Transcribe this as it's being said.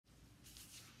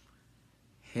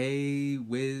Hey,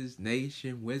 Wiz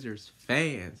Nation Wizards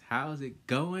fans, how's it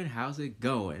going? How's it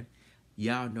going?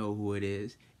 Y'all know who it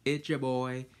is. It's your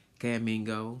boy,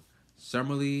 Camingo.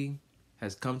 Summer League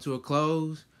has come to a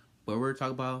close, but we're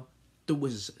talking about the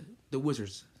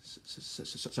Wizards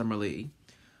Summer League.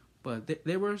 But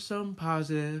there were some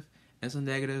positive and some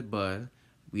negative, but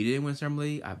we didn't win Summer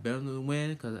League. I bet we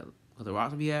win because of the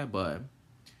roster we had, but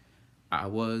I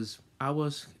was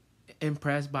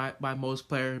impressed by most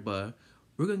players, but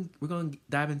we're gonna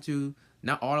dive into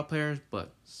not all the players,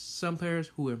 but some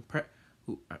players who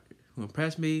who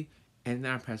impressed me and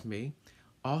not impressed me.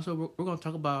 Also, we're gonna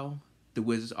talk about the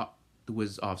Wizards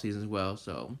off season as well.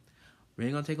 So we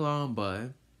ain't gonna take long,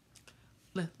 but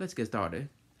let's get started.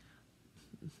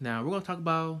 Now we're gonna talk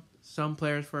about some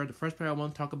players first. The first player I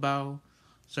want to talk about,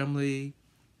 certainly,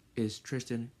 is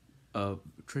Tristan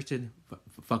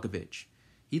Vukovic.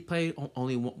 He played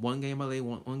only one game. I played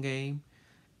one game,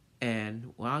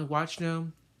 and when I watched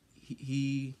him,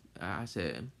 he I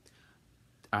said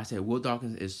Will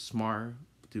Dawkins is smart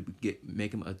to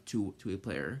make him a two-way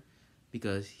player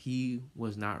because he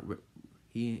was not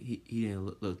he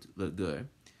didn't look good.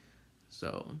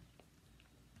 So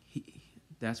he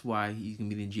that's why he's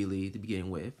gonna be in G League to begin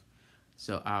with.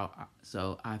 So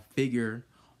I figure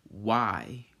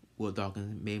why Will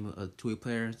Dawkins made him a two-way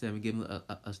player instead of giving him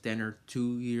a standard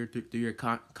 2 year, 3 year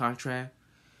contract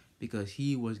because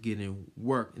he was getting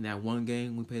work in that one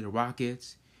game we played the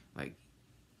Rockets. Like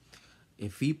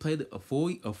if he played a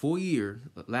full year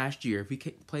last year, if he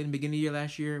played in the beginning of the year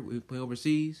last year, we played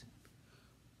overseas,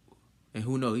 and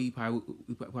who knows, we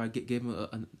probably give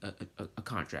him a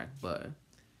contract, but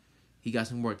he got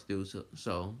some work to do.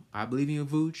 So I believe in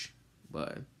Vooch,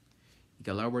 but you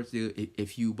got a lot of work to do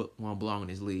if you want to belong in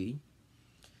this league.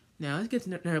 Now let's get to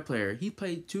another player. He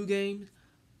played 2 games.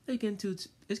 Let's get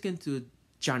into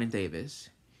Johnny Davis.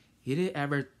 He did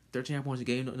average 13 points a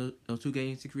game in those 2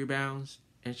 games, 6 rebounds,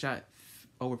 and shot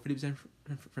over 50%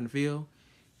 from the field.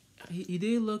 He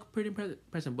did look pretty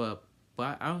impressive, but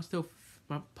I'm still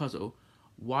puzzled.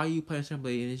 Why are you playing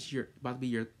somebody and it's about to be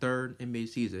your third NBA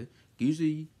season?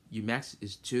 Usually your max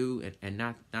is 2 and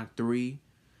not 3.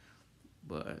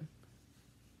 But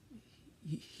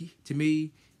to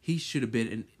me, he should have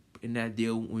been in that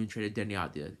deal when we traded Danny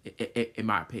out there. In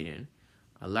my opinion,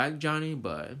 I like Johnny,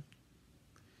 but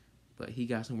he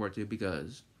got some work to do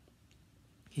because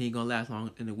he ain't gonna last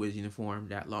long in the Wiz uniform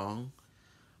that long.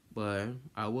 But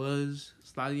I was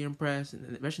slightly impressed,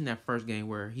 especially in that first game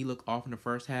where he looked off in the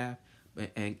first half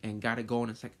and got it going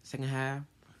in the second half.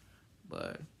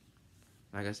 But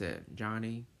like I said,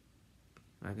 Johnny,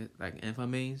 like NFL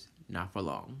means not for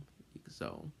long.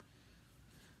 So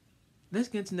let's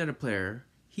get to another player.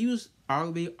 He was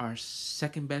arguably our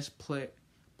second best player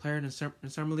in the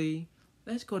summer league.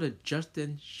 Let's go to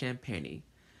Justin Champagnie.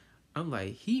 I'm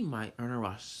like, he might earn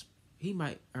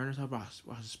himself a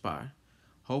roster spot.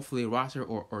 Hopefully a roster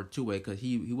or two-way, because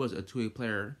he was a two-way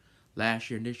player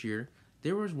last year and this year.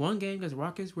 There was one game against the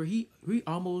Rockets where he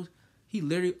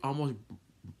literally almost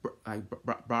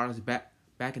brought us back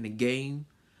in the game,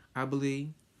 I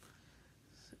believe.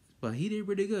 But he did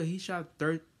really good. He shot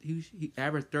he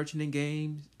averaged 13 in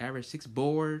games, averaged 6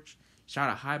 boards,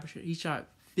 shot a high percent. He shot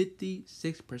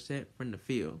 56% from the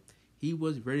field. He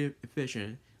was very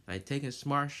efficient, like taking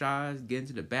smart shots, getting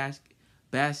to the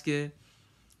basket.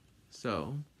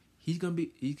 So he can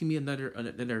be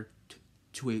another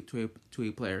two-way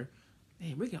player.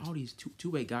 Man, we're getting all these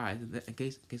two-way guys in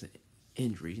case of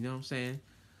injuries. You know what I'm saying?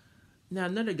 Now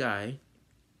another guy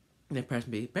that impressed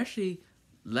me, especially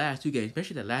last 2 games,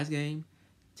 especially the last game.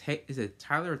 Is it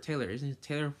Tyler or Taylor? Isn't it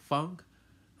Taylor Funk?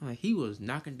 I'm like, he was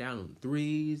knocking down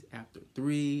threes after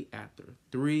three after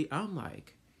three. I'm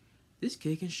like, this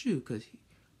kid can shoot because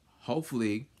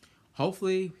hopefully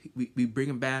we bring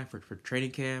him back for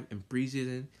training camp and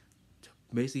preseason to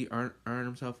basically earn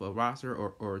himself a roster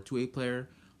or a two-way player.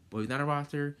 But if he's not a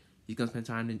roster, he's gonna spend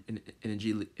time in the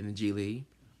G League.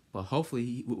 But hopefully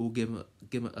he will give him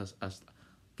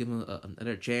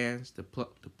another chance to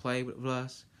play with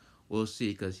us. We'll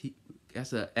see, because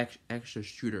that's an extra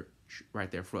shooter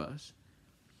right there for us.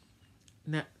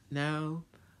 Now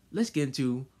let's get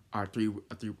into our three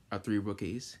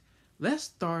rookies. Let's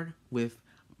start with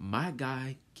my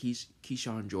guy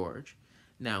Keyshawn George.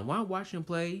 Now when I watch him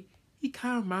play, he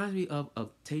kind of reminds me of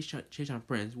Tayshaun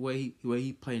Prince, where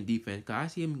he playing defense. Cause I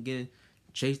see him getting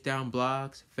chased down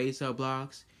blocks, face up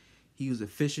blocks. He was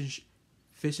efficient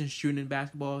shooting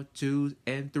basketball, 2s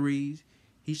and 3s.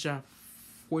 He shot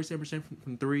 47%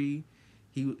 from 3.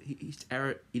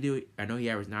 I know he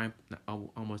averaged 9,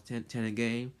 almost 10 a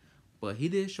game, but he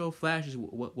did show flashes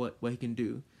what he can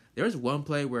do. There was one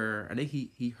play where I think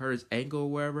he hurt his ankle or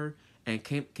whatever, and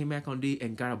came back on D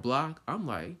and got a block. I'm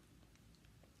like,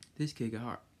 this kid got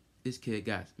hard. This kid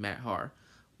got mad hard.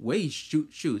 Way he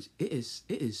shoots, it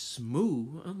is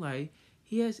smooth. I'm like,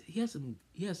 he has some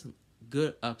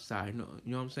good upside. You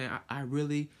know what I'm saying? I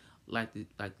really like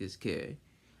this kid,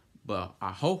 but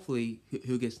I hopefully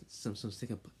he'll get some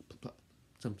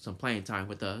playing time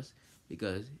with us,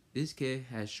 because this kid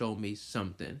has shown me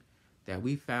something, that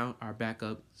we found our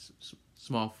backup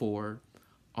small forward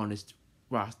on this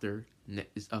roster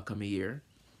this upcoming year.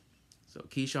 So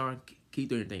Keyshawn, keep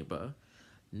doing your thing, bro.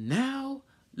 Now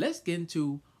let's get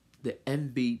into the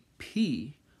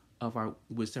MVP of our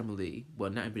with Summer League. Well,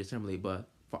 not MVP Summer League, but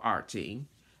for our team,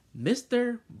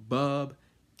 Mr. Bub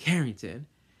Carrington.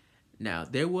 Now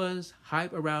there was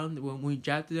hype around when we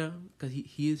drafted him, because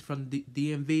he is from the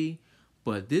DMV,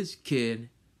 but this kid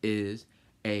is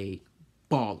a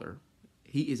baller.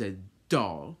 He is a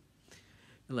dog.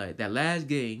 Like that last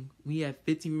game, we had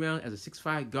 15 rounds as a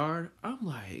 6'5" guard. I'm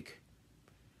like,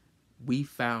 we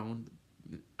found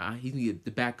he's gonna get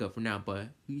the backup for now, but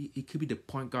he could be the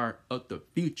point guard of the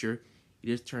future. He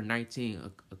just turned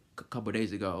 19 a couple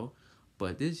days ago,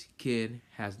 but this kid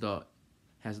has the.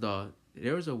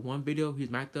 There was one video he's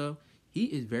mic'd up. He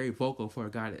is very vocal for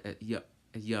a guy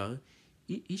as young.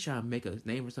 He's trying to make a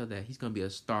name for something that he's gonna be a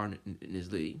star in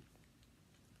his league.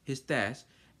 His stats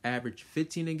average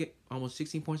 15 a game, almost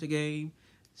 16 points a game,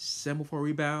 7.4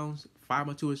 rebounds,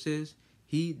 5.2 assists.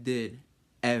 He did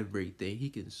everything. He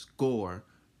can score,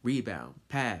 rebound,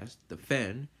 pass,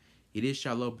 defend. He did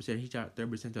shot low percent. He shot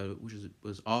 30%, which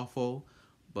was awful,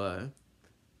 but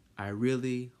I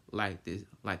really like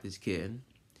this kid.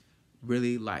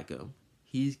 Really like him.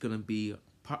 He's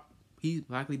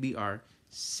likely be our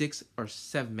 6th or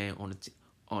 7th man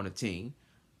on the team,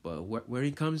 but where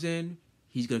he comes in,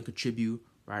 he's gonna contribute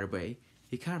right away.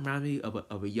 He kind of reminds me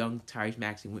of a young Tyrese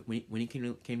Maxey when he came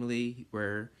to the league,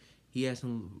 where he has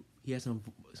some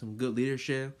good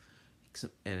leadership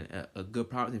and a good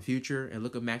promise in the future. And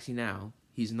look at Maxey now;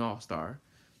 he's an all-star.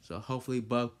 So hopefully,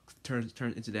 Buck turns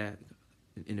into that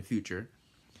in the future.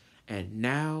 And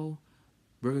now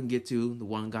we're gonna get to the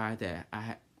one guy that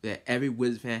every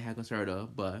Wizards fan has concern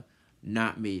of, but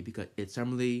not me, because it's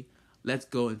Summer League. Let's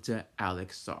go into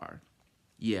Alex Sarr.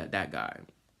 Yeah, that guy.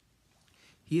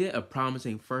 He had a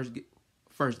promising first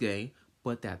game,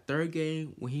 but that third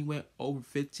game, when he went over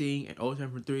 15 and over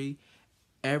 7 for 3,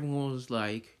 everyone was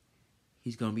like,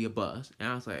 he's going to be a bust. And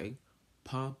I was like,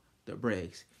 pump the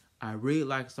brakes. I really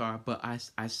like Sarr, but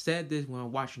I said this when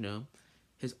I'm watching him.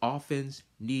 His offense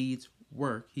needs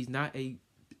work. He's not a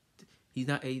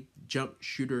jump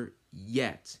shooter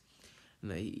yet.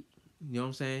 Like, you know what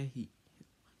I'm saying?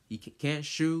 He can't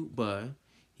shoot, but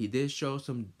he did show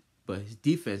some. But his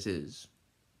defense is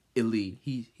elite.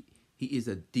 He is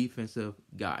a defensive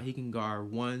guy. He can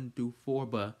guard 1 through 4,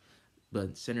 but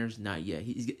center's not yet.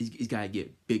 He's got to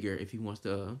get bigger if he wants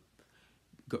to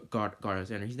guard a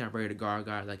center. He's not ready to guard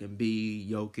guys like Embiid,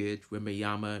 Jokic,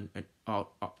 Wembanyama, and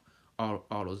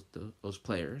all those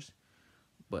players.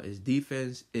 But his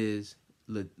defense is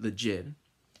legit.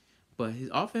 But his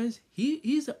offense,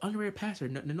 he's an underrated passer.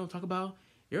 No don't talk about.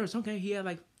 There was some game he had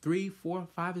like 3, 4,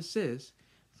 5 assists.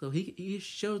 So he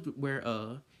shows where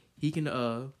he can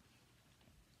do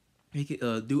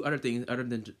other things other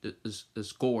than the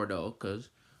score though, because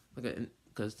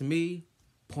to me,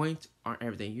 points aren't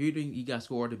everything. You got to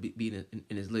score to be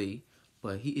in his league,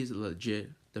 but he is a legit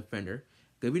defender.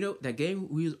 Cause we know that game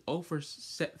we was over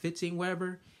 15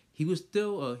 whatever. He was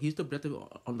still productive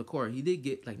on the court. He did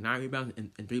get like 9 rebounds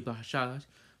and 3 block shots.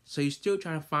 So he's still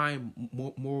trying to find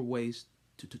more ways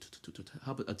to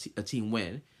help a team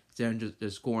win, instead of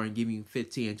just scoring, giving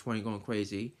 15 and 20, going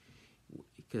crazy.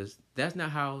 Because that's not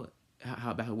how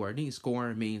basketball works. I think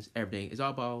scoring means everything. It's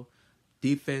all about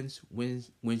defense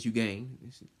wins you game,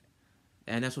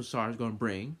 and that's what Sarr is going to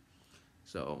bring.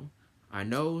 So I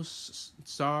know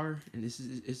Sarr, and this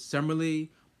is Summer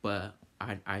League, but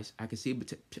I can see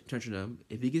potential in him.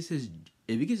 If he gets his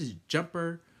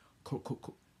jumper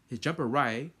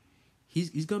right,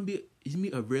 he's gonna be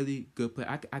a really good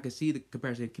player. I can see the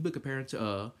comparison. People comparing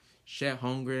to Chet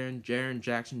Holmgren, Jaren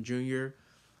Jackson Jr.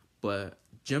 But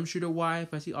jump shooter wise,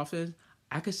 if I see offense,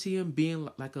 I could see him being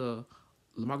like a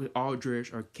LaMarcus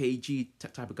Aldridge or KG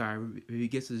type of guy. If he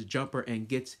gets his jumper and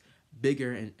gets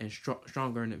bigger and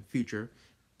stronger in the future,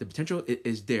 the potential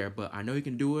is there. But I know he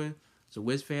can do it. So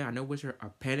Wiz fan, I know Wiz are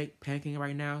panicking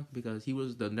right now because he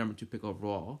was the number 2 pick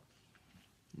overall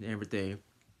and everything.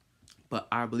 But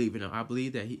I believe in him. I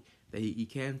believe that he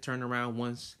can turn around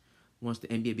once the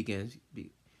NBA begins.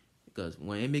 Because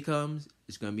when NBA comes,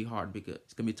 it's gonna be hard because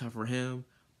it's gonna be tough for him.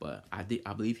 but I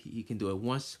believe he can do it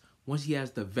once he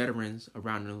has the veterans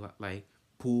around him like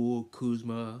Poole,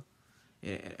 Kuzma,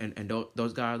 and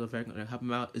those guys are gonna help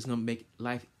him out. It's gonna make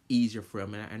life easier for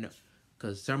him. And I know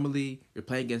because Summer League, you're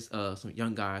playing against some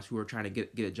young guys who are trying to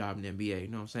get a job in the NBA. You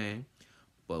know what I'm saying?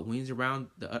 But when he's around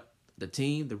the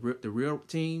team, the real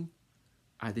team,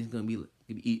 I think it's gonna be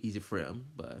easy for him.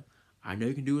 But I know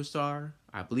you can do it, Star.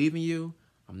 I believe in you.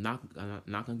 I'm not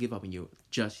gonna give up on you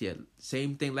just yet.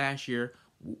 Same thing last year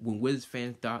when Wizards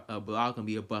fans thought Bilal gonna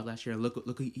be a bust last year. Look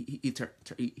who he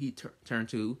turned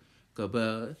to.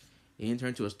 But he didn't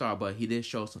turn to a star, but he did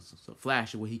show some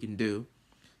flash of what he can do.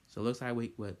 So it looks like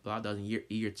what Bilal does in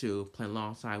year two, playing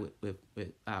alongside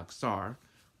with Alex Sarr.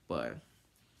 But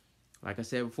like I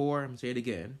said before, I'm gonna say it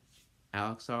again.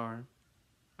 Alex Sarr,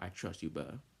 I trust you,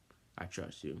 bro. I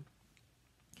trust you.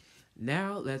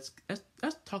 Now let's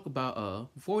talk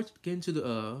about before we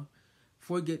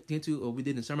get into what we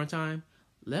did in summertime.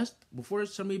 Before the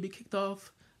summer be kicked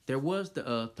off, there was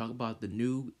the talk about the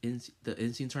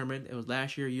NC tournament. It was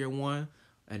last year one,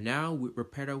 and now we're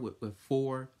paired up with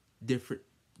four different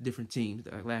teams.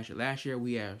 Like last year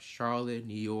we have Charlotte,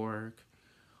 New York,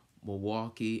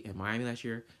 Milwaukee, and Miami last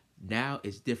year. Now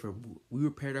it's different. We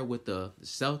were paired up with the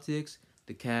Celtics,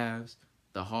 the Cavs,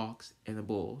 the Hawks, and the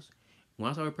Bulls.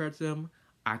 Once I paired to them,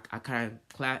 I kind of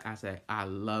clapped. I said, I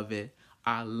love it.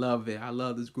 I love it. I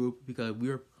love this group because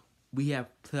we have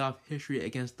playoff history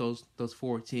against those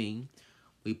four teams.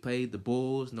 We played the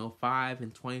Bulls in 05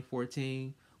 and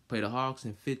 2014. Played the Hawks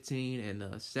in 15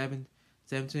 and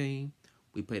 17.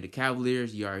 We played the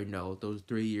Cavaliers. You already know those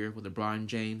 3 years with LeBron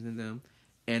James in them,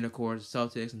 and of course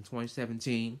Celtics in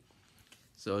 2017.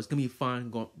 So it's gonna be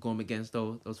fun going against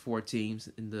those four teams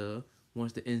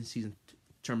once the end season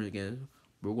tournament again.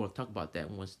 We're gonna talk about that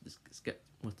once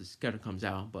the schedule comes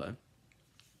out. But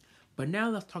now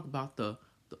let's talk about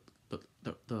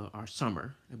our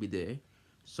summer that we did.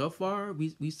 So far,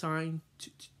 we signed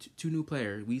two new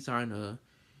players. We signed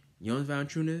Jonas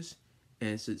Valanciunas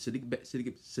and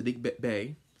Sadiq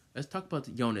Bey. Let's talk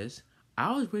about Jonas.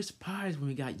 I was really surprised when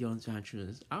we got Jonas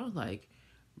Valanciunas. I was like,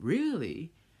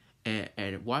 really?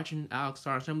 And watching Alex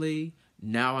Sarr Assembly,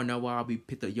 now I know why I'll be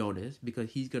picked up Jonas because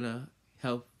he's gonna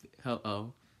help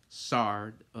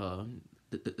Sarr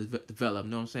develop.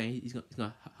 You know what I'm saying? He's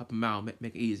gonna help him out,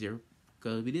 make it easier.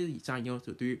 Because we did sign Jonas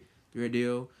to a three-year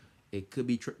deal. It could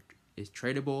be it's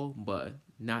tradable, but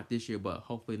not this year. But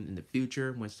hopefully in the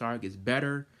future when Sarr gets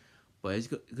better. But he's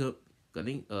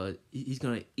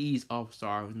gonna ease off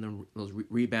Sarr and those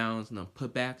rebounds and the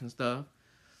putbacks and stuff.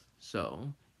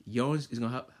 So Jonas is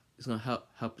gonna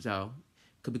help us out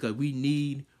because we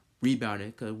need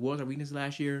rebounding. Because what was our weakness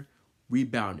last year?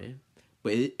 Rebounding.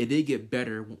 But it did get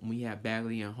better when we had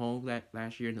Bagley and Holmes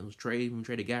last year in those trades. When we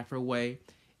traded Gafford away,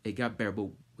 it got better. But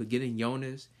with getting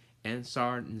Jonas and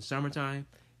Sarr in the summertime,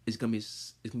 it's gonna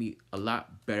be a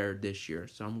lot better this year.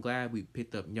 So I'm glad we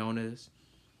picked up Jonas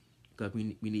because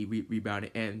we need rebounding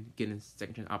and getting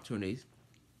second chance opportunities.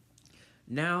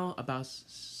 Now about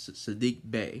Sadiq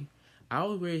Bey, I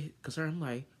was very concerned. I'm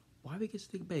like, why we get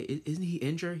Sadiq Bey? Isn't he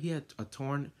injured? He had a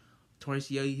torn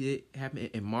ACL. It happened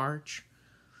in March,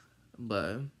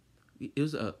 but it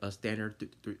was a standard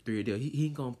 3-year deal. He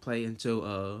ain't gonna play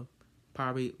until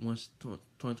probably once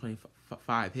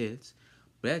 2025 hits.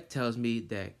 But that tells me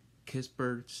that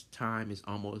Kispert's time is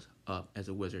almost up as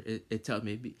a Wizard. It tells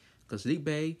me because Sadiq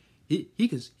Bey he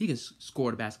can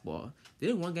score the basketball. They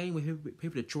did one game with him for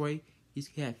Detroit. He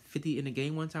had 50 in the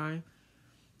game one time.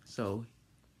 So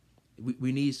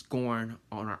we need scoring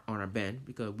on our bench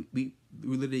because we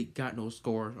literally got no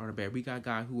scorers on our bench. We got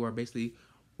guys who are basically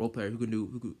role players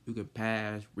who can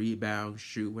pass, rebound,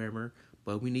 shoot, whatever.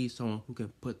 But we need someone who can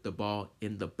put the ball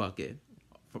in the bucket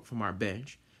from our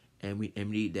bench, and we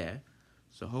need that.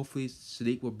 So hopefully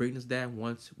Sadiq will bring us that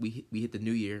once we hit the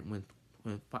new year when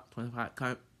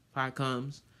 25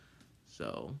 comes.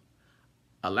 So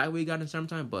I like what we got in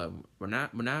summertime, but we're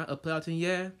not a playoff team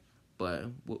yet. But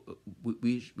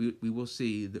we will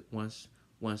see that once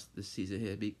the season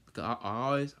hits. Because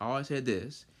I always said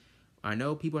this. I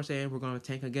know people are saying we're gonna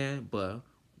tank again, but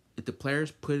if the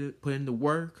players put in the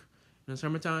work in the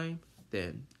summertime,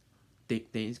 then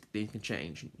things can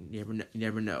change. You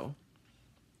never know.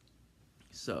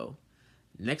 So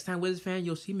next time Wizards fan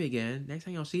you'll see me again. Next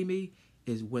time you'll see me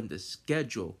is when the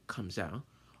schedule comes out,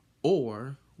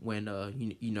 or when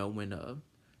when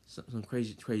some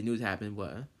crazy news happens.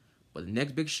 But the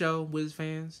next big show, Wizards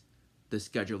fans, the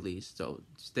schedule release. So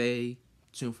stay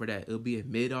tuned for that. It'll be in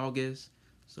mid-August.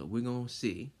 So we're gonna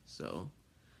see. So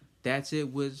that's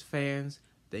it, Wizards fans.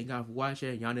 Thank y'all for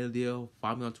watching. Y'all know the deal.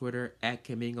 Follow me on Twitter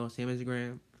 @Kamingo, same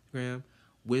Instagram.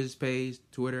 Wiz page,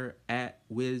 Twitter at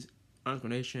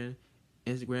Wiz_Nation,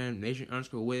 Instagram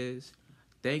Nation_Wiz.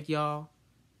 Thank y'all.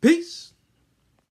 Peace.